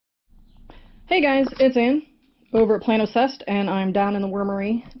Hey guys, it's Ann over at Plant Obsessed, and I'm down in the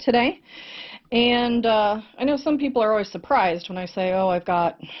Wormery today. And I know some people are always surprised when I say, oh, I've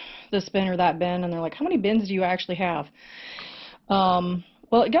got this bin or that bin, and they're like, how many bins do you actually have?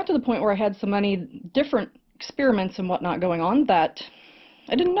 Well, it got to the point where I had so many different experiments and whatnot going on that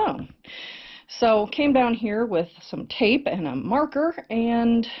I didn't know. So came down here with some tape and a marker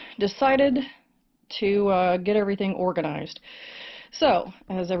and decided to get everything organized. So,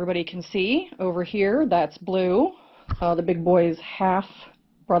 as everybody can see, over here, that's Blue, the big boy's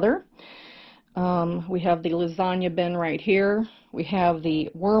half-brother. We have the lasagna bin right here. We have the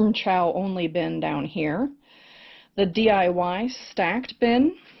worm chow only bin down here. The DIY stacked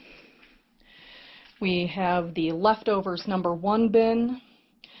bin. We have the leftovers #1 bin.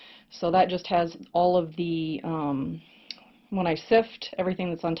 So that just has all of the, when I sift, everything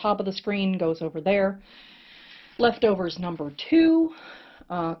that's on top of the screen goes over there. Leftovers #2,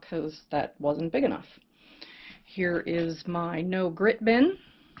 because that wasn't big enough. Here is my no grit bin.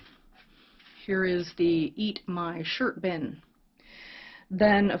 Here is the eat my shirt bin.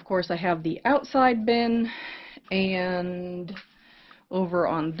 Then, of course, I have the outside bin, and over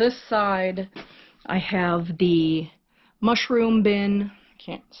on this side, I have the mushroom bin.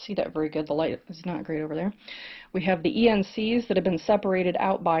 Can't see that very good. The light is not great over there. We have the ENCs that have been separated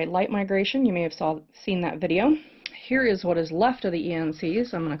out by light migration. You may have seen that video. Here is what is left of the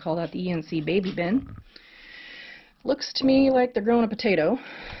ENCs. I'm going to call that the ENC baby bin. Looks to me like they're growing a potato.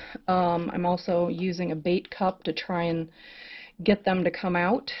 I'm also using a bait cup to try and get them to come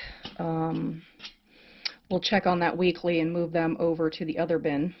out. We'll check on that weekly and move them over to the other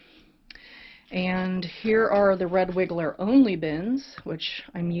bin. And here are the red wiggler only bins, which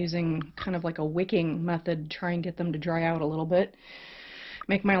I'm using kind of like a wicking method to try and get them to dry out a little bit.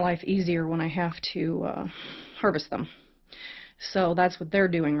 Make my life easier when I have to harvest them. So that's what they're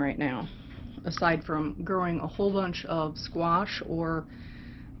doing right now, aside from growing a whole bunch of squash or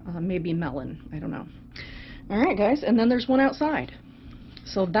maybe melon. I don't know. Alright guys, and then there's one outside.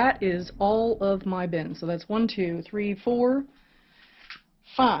 So that is all of my bins. So that's 1, 2, 3, 4,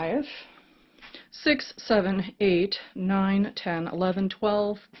 5, 6, 7, 8, 9, 10, 11,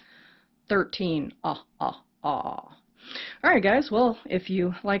 12, 13. Alright guys, well, if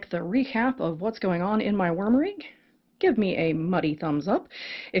you like the recap of what's going on in my wormery, give me a muddy thumbs up.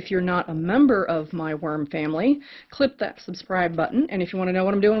 If you're not a member of my worm family, click that subscribe button, and if you want to know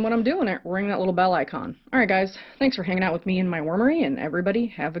what I'm doing when I'm doing it, ring that little bell icon. Alright guys, thanks for hanging out with me in my wormery, and everybody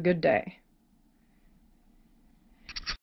have a good day.